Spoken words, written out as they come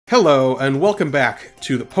Hello, and welcome back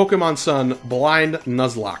to the Pokemon Sun Blind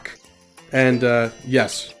Nuzlocke. And,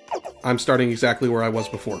 yes, I'm starting exactly where I was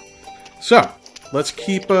before. So, let's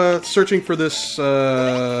keep, searching for this,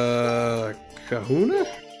 kahuna?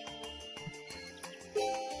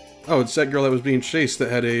 Oh, it's that girl that was being chased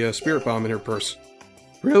that had a, spirit bomb in her purse.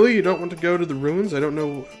 Really? You don't want to go to the ruins? I don't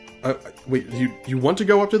know... wait, you want to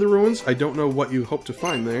go up to the ruins? I don't know what you hope to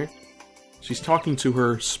find there. She's talking to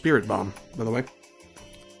her spirit bomb, by the way.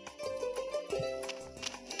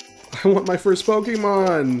 I want my first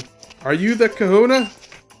Pokemon! Are you the kahuna?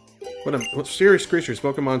 What serious creatures.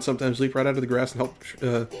 Pokemon sometimes leap right out of the grass and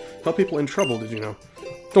help people in trouble, did you know?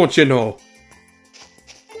 Don't you know?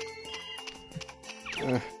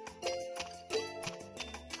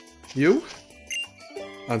 You?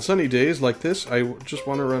 On sunny days like this, I just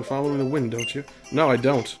want to run following the wind, don't you? No, I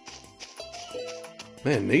don't.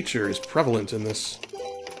 Man, nature is prevalent in this.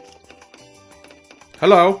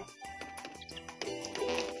 Hello?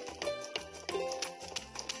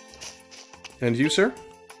 And you, sir?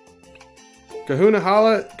 Kahuna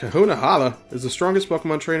Hala is the strongest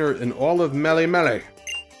Pokemon trainer in all of Melee.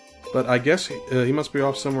 But I guess he must be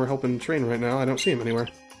off somewhere helping train right now. I don't see him anywhere.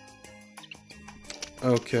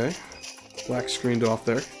 Okay. Black screened off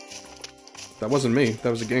there. That wasn't me.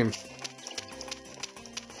 That was a game.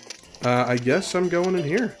 I guess I'm going in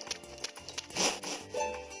here.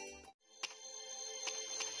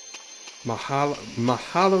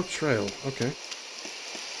 Mahalo Trail. Okay.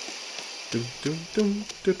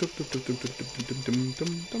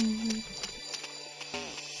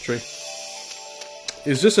 Tree.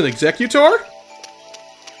 Is this an Executor?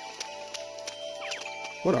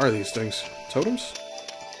 What are these things? Totems?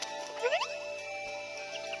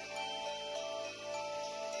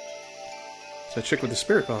 It's that chick with the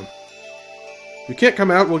spirit bomb. You can't come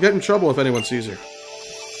out, we'll get in trouble if anyone sees her.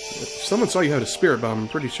 If someone saw you had a spirit bomb, I'm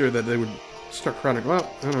pretty sure that they would start crowding. Well,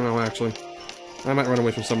 I don't know, actually. I might run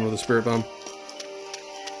away from someone with a spirit bomb.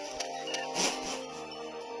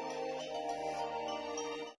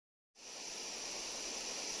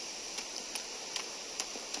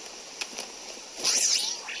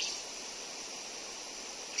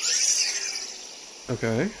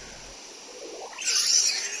 Okay.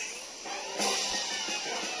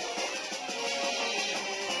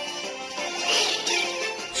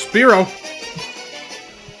 Spearow!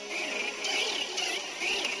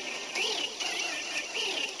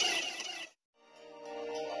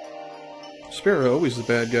 Spearow, always the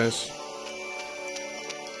bad guys.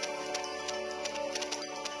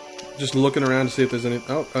 Just looking around to see if there's any...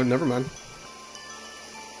 Oh, never mind.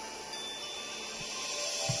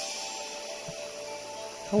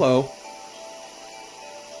 Hello.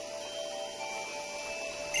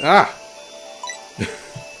 Ah!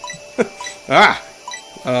 Ah!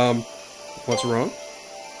 What's wrong?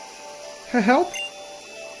 Help!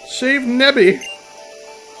 Save Nebby!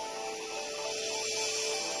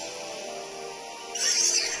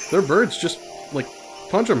 They're birds, just, like,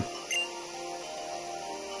 punch them.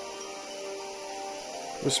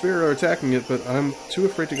 The Spearow are attacking it, but I'm too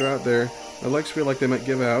afraid to go out there. My legs feel like they might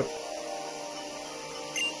give out.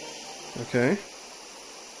 Okay.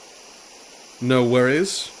 No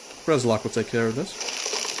worries. Nuzlocke will take care of this.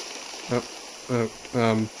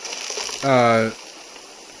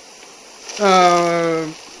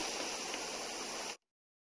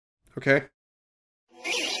 Okay.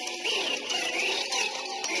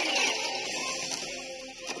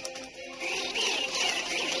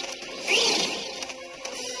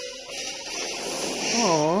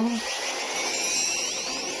 Aww.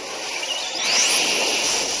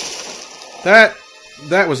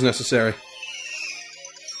 That was necessary.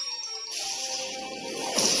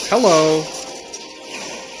 Hello.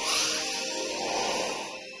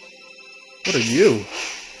 What are you?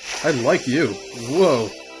 I like you. Whoa.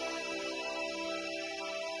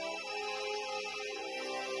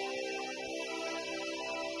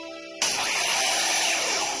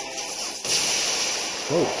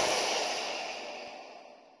 Whoa.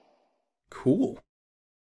 Cool.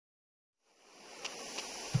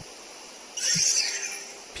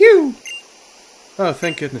 Pew! Oh,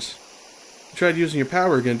 thank goodness. You tried using your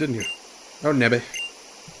power again, didn't you? Oh, Nebby.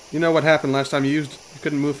 You know what happened last time you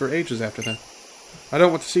couldn't move for ages after that. I don't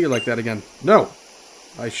want to see you like that again. No!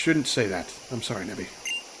 I shouldn't say that. I'm sorry, Nebby.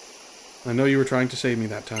 I know you were trying to save me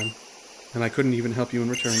that time, and I couldn't even help you in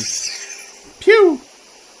return. Pew!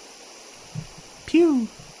 Pew!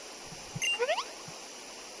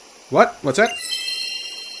 What? What's that?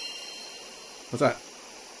 What's that?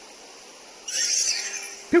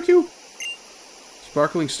 Pew pew!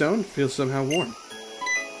 Sparkling stone feels somehow warm.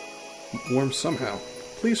 Warm somehow.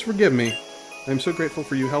 Please forgive me. I'm so grateful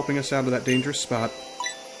for you helping us out of that dangerous spot.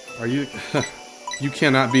 Are you... You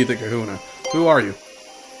cannot be the Kahuna. Who are you?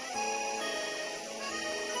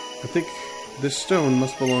 I think this stone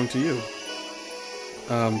must belong to you.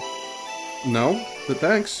 No, but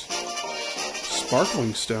thanks.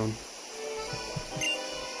 Sparkling stone.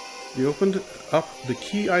 You opened up the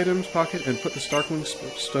key items pocket and put the sparkling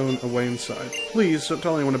stone away inside. Please don't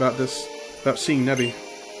tell anyone about this, about seeing Nebby.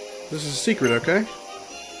 This is a secret, okay?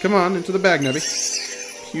 Come on, into the bag, Nebby.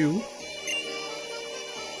 Q.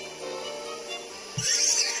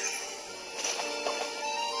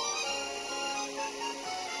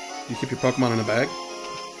 You keep your Pokemon in a bag?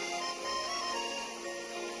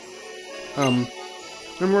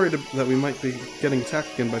 I'm worried that we might be getting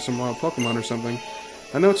attacked again by some wild Pokemon or something.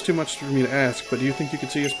 I know it's too much for me to ask, but do you think you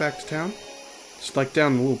could see us back to town? Just like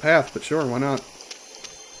down the little path, but sure, why not?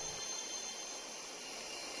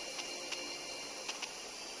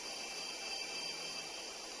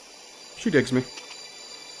 She digs me.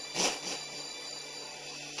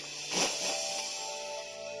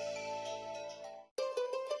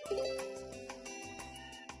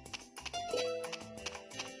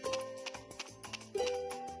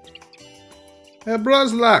 Hey,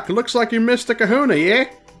 Nuzlocke, looks like you missed the Kahuna, yeah?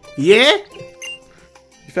 Yeah?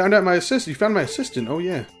 You found out my assistant. You found my assistant. Oh,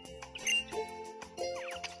 yeah.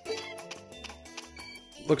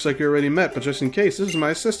 Looks like you already met, but just in case, this is my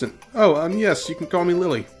assistant. Oh, yes, you can call me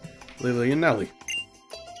Lily. Lily and Nelly.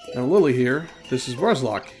 Now, Lily here, this is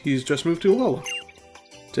Nuzlocke. He's just moved to Alola.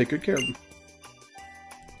 Take good care of him.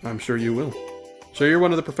 I'm sure you will. So you're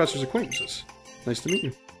one of the professor's acquaintances. Nice to meet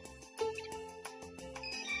you.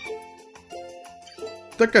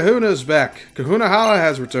 The Kahuna is back. Kahuna Hala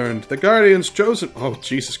has returned. The Guardian's chosen... Oh,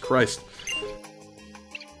 Jesus Christ.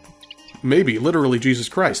 Maybe, literally Jesus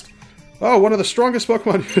Christ. Oh, one of the strongest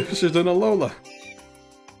Pokemon users in Alola.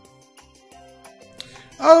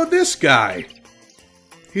 Oh, this guy.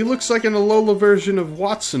 He looks like an Alola version of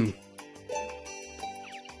Watson.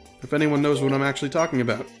 If anyone knows what I'm actually talking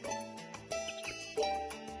about.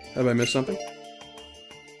 Have I missed something?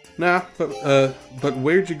 Nah, but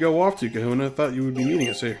where'd you go off to, Kahuna? I thought you would be meeting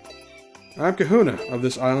us here. I'm Kahuna of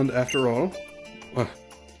this island after all.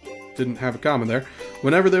 Didn't have a comma there.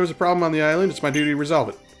 Whenever there was a problem on the island, it's my duty to resolve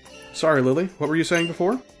it. Sorry, Lily, what were you saying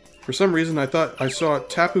before? For some reason, I thought I saw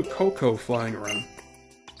Tapu Koko flying around.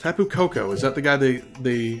 Tapu Koko, is that the guy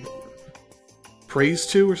they praise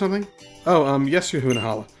to or something? Oh, yes, Kahuna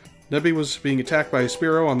Hala. Nebby was being attacked by a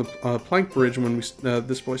Spearow on the plank bridge when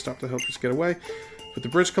this boy stopped to help us get away. But the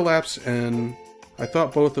bridge collapsed, and I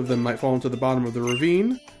thought both of them might fall into the bottom of the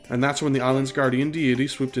ravine, and that's when the island's guardian deity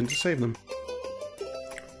swooped in to save them.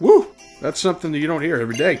 Woo! That's something that you don't hear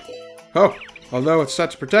every day. Oh, although it's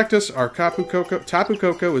set to protect us, our Tapu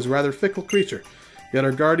Koko is a rather fickle creature, yet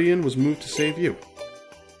our guardian was moved to save you.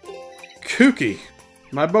 Kooky!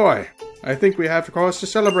 My boy, I think we have cause to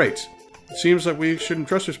celebrate. It seems like we shouldn't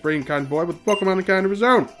trust this brain kind boy with a Pokemon kind of his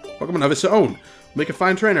own. Pokemon of his own. Make a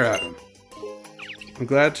fine trainer out of him. I'm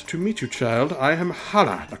glad to meet you, child. I am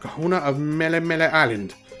Hala, the Kahuna of Mele Mele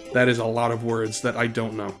Island. That is a lot of words that I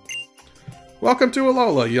don't know. Welcome to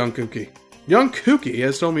Alola, young Kooky. Young Kooky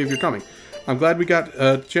has told me of your coming. I'm glad we got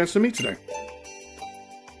a chance to meet today.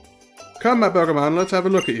 Come, my Pokemon, let's have a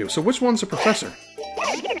look at you. So which one's a professor?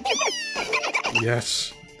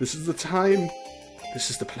 Yes, this is the time. This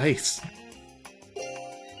is the place.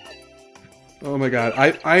 Oh my god,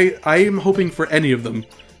 I am hoping for any of them,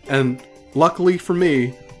 and luckily for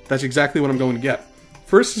me, that's exactly what I'm going to get.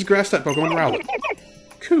 First is Grass-type Pokemon Rowlet.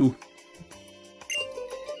 Coo.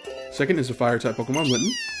 Second is a Fire-type Pokemon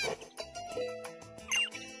Litten.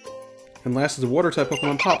 And last is a Water-type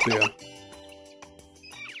Pokemon Poplio.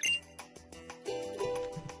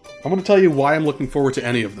 I'm going to tell you why I'm looking forward to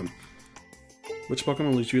any of them. Which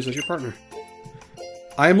Pokemon will you choose as your partner?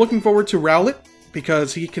 I am looking forward to Rowlet,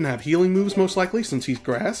 because he can have healing moves most likely, since he's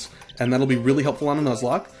grass, and that'll be really helpful on a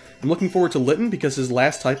Nuzlocke. I'm looking forward to Litten, because his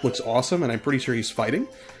last type looks awesome, and I'm pretty sure he's fighting.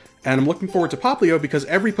 And I'm looking forward to Poplio, because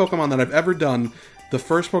every Pokemon that I've ever done, the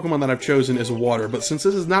first Pokemon that I've chosen is water. But since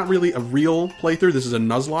this is not really a real playthrough, this is a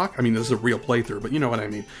Nuzlocke. I mean, this is a real playthrough, but you know what I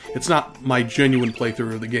mean. It's not my genuine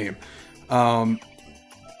playthrough of the game.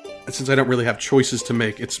 Since I don't really have choices to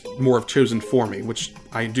make, it's more of chosen for me, which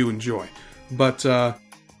I do enjoy. But I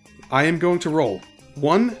am going to roll.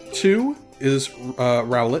 1, 2 is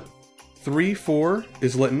Rowlet. 3, 4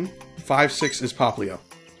 is Litten. 5, 6 is Poplio.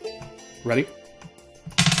 Ready?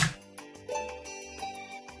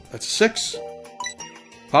 That's 6.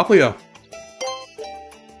 Poplio.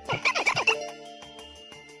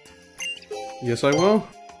 Yes, I will.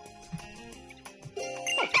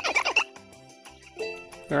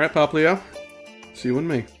 Alright, Poplio. It's you and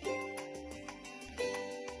me.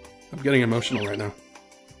 I'm getting emotional right now.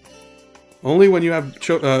 Only when you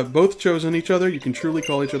have both chosen each other, you can truly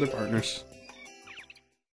call each other partners.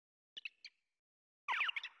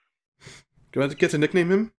 Do I get to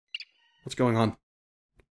nickname him? What's going on?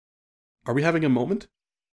 Are we having a moment?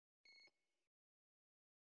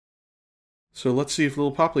 So let's see if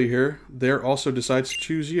little Poppy here, there also decides to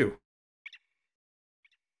choose you.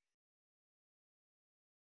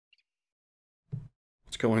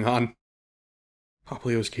 What's going on?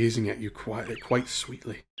 Poplio is gazing at you quite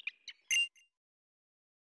sweetly.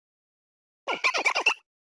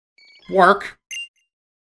 Work!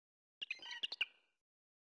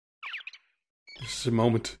 This is a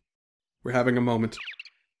moment. We're having a moment.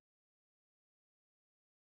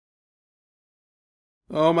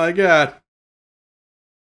 Oh my god!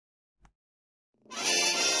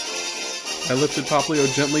 I lifted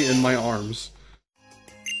Poplio gently in my arms.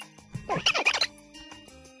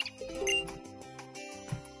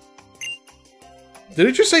 Did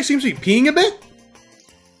it just say seems to be peeing a bit?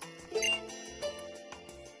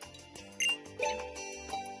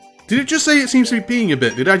 Did it just say it seems to be peeing a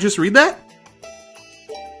bit? Did I just read that?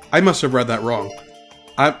 I must have read that wrong.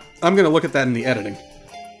 I'm gonna look at that in the editing.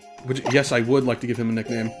 Which, yes, I would like to give him a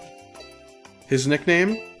nickname. His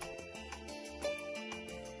nickname?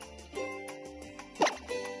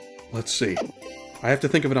 Let's see. I have to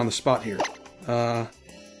think of it on the spot here.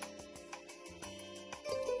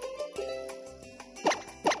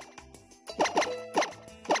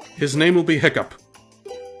 His name will be Hiccup.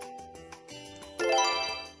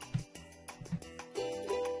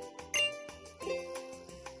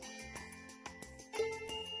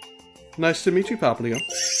 Nice to meet you, Poplio.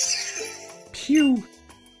 Pew!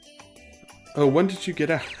 Oh, when did you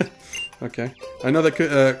get out? Okay. I know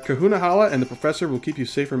that Kahuna Hala and the professor will keep you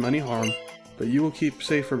safe from any harm, but you will keep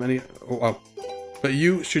safe from any... Oh. But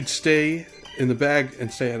you should stay in the bag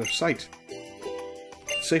and stay out of sight.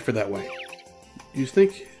 It's safer that way.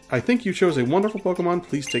 I think you chose a wonderful Pokemon.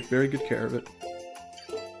 Please take very good care of it.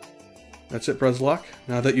 That's it, Nuzlocke.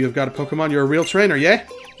 Now that you have got a Pokemon, you're a real trainer, yeah?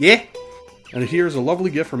 Yeah? And here's a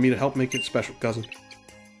lovely gift from me to help make it special, cousin.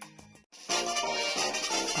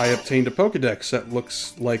 I obtained a Pokédex that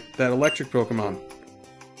looks like that electric Pokemon.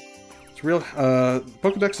 It's real.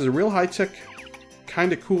 Pokédex is a real high-tech,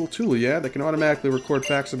 kind of cool tool, yeah, that can automatically record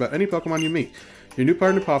facts about any Pokemon you meet. Your new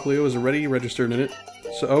partner Poplio is already registered in it.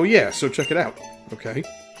 So, oh yeah, so check it out. Okay.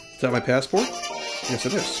 Is that my passport? Yes,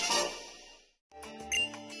 it is.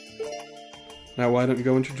 Now, why don't you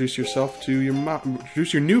go introduce yourself to your mom?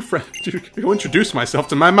 Introduce your new friend. Go introduce myself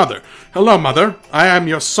to my mother. Hello, mother. I am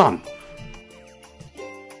your son.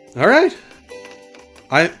 All right.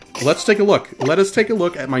 Let's take a look. Let us take a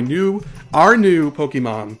look at our new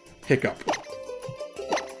Pokemon, Hiccup.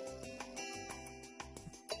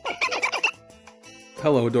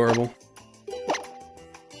 Hello, adorable.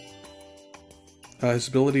 His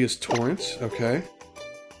ability is Torrent. Okay.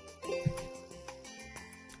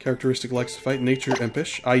 Characteristic likes to fight. Nature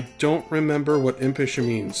Impish. I don't remember what Impish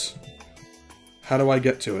means. How do I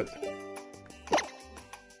get to it?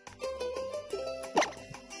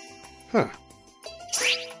 Huh.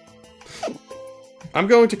 I'm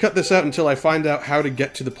going to cut this out until I find out how to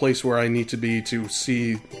get to the place where I need to be to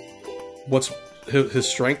see what's his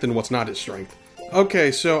strength and what's not his strength.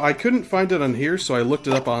 Okay, so I couldn't find it on here, so I looked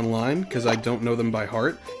it up online, because I don't know them by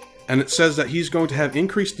heart. And it says that he's going to have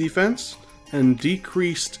increased defense and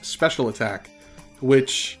decreased special attack,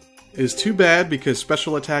 which is too bad because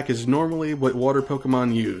special attack is normally what water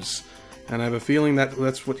Pokemon use. And I have a feeling that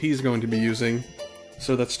that's what he's going to be using.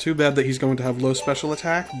 So that's too bad that he's going to have low special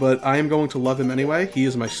attack, but I am going to love him anyway. He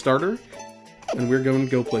is my starter, and we're going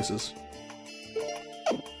to go places.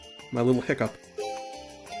 My little Hiccup.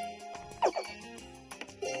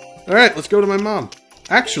 Alright, let's go to my mom.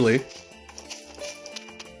 Actually,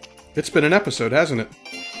 it's been an episode, hasn't it?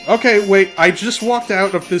 Okay, wait, I just walked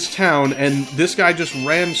out of this town, and this guy just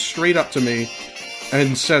ran straight up to me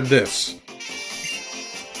and said this.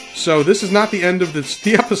 So this is not the end of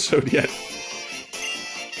the episode yet.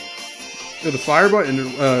 The fire button,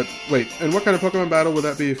 wait, and what kind of Pokemon battle would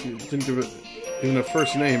that be if you didn't give it even a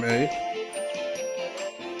first name, eh?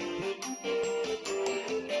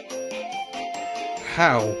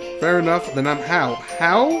 How? Fair enough, then I'm How.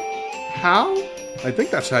 How? How? I think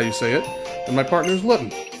that's how you say it. And my partner's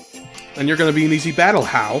Litten. And you're gonna be an easy battle,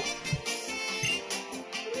 How?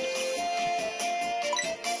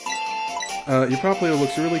 Your Poplio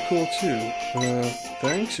looks really cool too.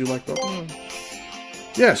 Thanks, you like Pokemon?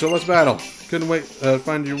 Yeah, so let's battle. Couldn't wait to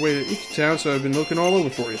find your way to Iki Town, so I've been looking all over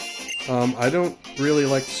for you. I don't really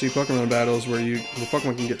like to see Pokemon battles where the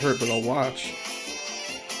Pokemon can get hurt, but I'll watch.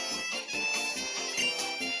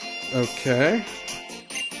 Okay.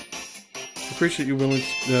 Appreciate you willing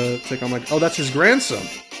to take on my... Oh, that's his grandson.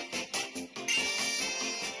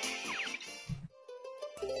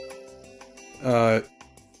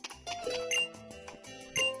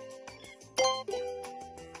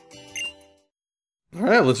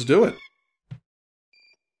 Alright, let's do it.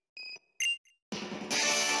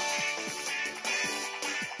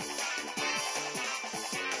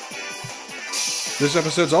 This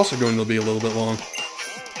episode's also going to be a little bit long.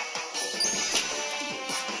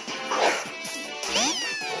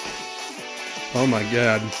 Oh my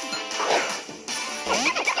god.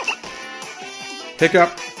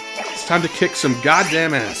 Hiccup. It's time to kick some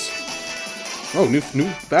goddamn ass. Oh, new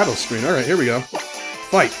battle screen. Alright, here we go.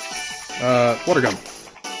 Fight. Water gun.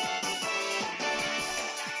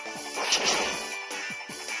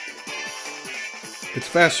 It's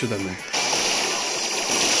faster than me.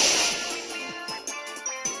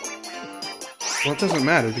 Well, it doesn't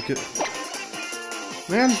matter because...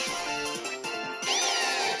 Man.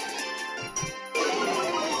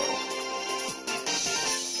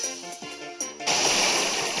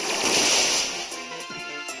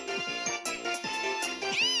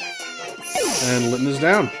 And Litten is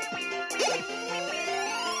down.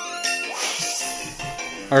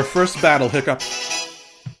 Our first battle, Hiccup.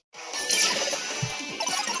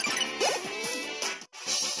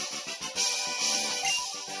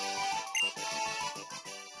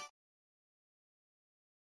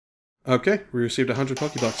 Okay, we received 100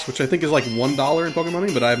 Pokebucks, which I think is like $1 in Pokemon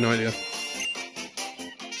money, but I have no idea.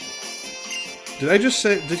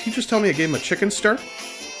 Did he just tell me I gave him a chicken stir?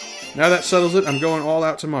 Now that settles it, I'm going all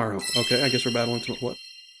out tomorrow. Okay, I guess we're battling to what?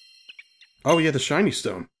 Oh yeah, the shiny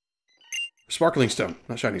stone. Sparkling stone,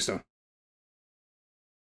 not shiny stone.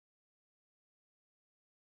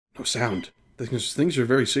 No sound. Things are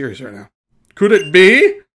very serious right now. Could it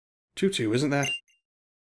be? Tutu, isn't that?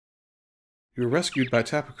 You were rescued by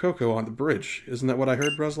Tapu Koko on the bridge. Isn't that what I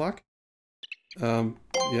heard, Nuzlocke? Yeah,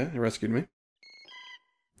 it rescued me.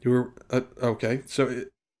 You were... okay, so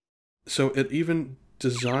it even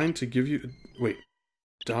designed to give you... Wait.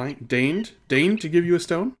 Deigned to give you a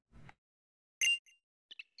stone?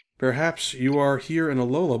 Perhaps you are here in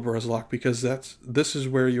Alola, Nuzlocke, because this is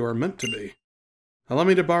where you are meant to be. Allow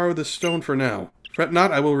me to borrow this stone for now. Fret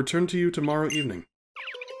not, I will return to you tomorrow evening.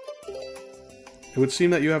 It would seem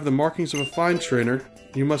that you have the markings of a fine trainer.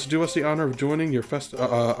 You must do us the honor of joining your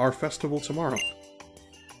our festival tomorrow.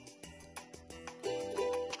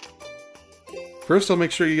 First, I'll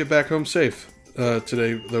make sure you get back home safe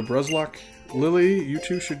today, though, Nuzlocke. Lily, you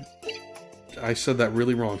two should... I said that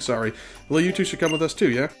really wrong, sorry. Lily, you two should come with us too,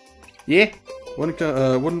 yeah? Yeah?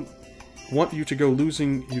 Wouldn't want you to go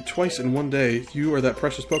losing you twice in one day. You or that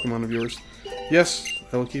precious Pokemon of yours. Yes,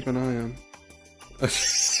 I will keep an eye on.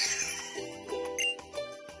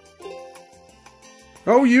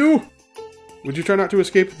 Oh, you! Would you try not to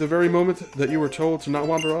escape at the very moment that you were told to not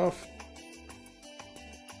wander off?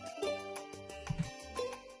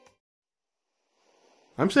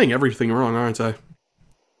 I'm saying everything wrong, aren't I?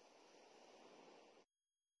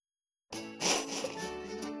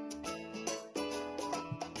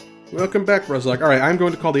 Welcome back, Nuzlocke. Alright, I'm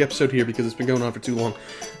going to call the episode here because it's been going on for too long.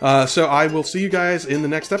 So I will see you guys in the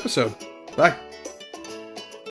next episode. Bye!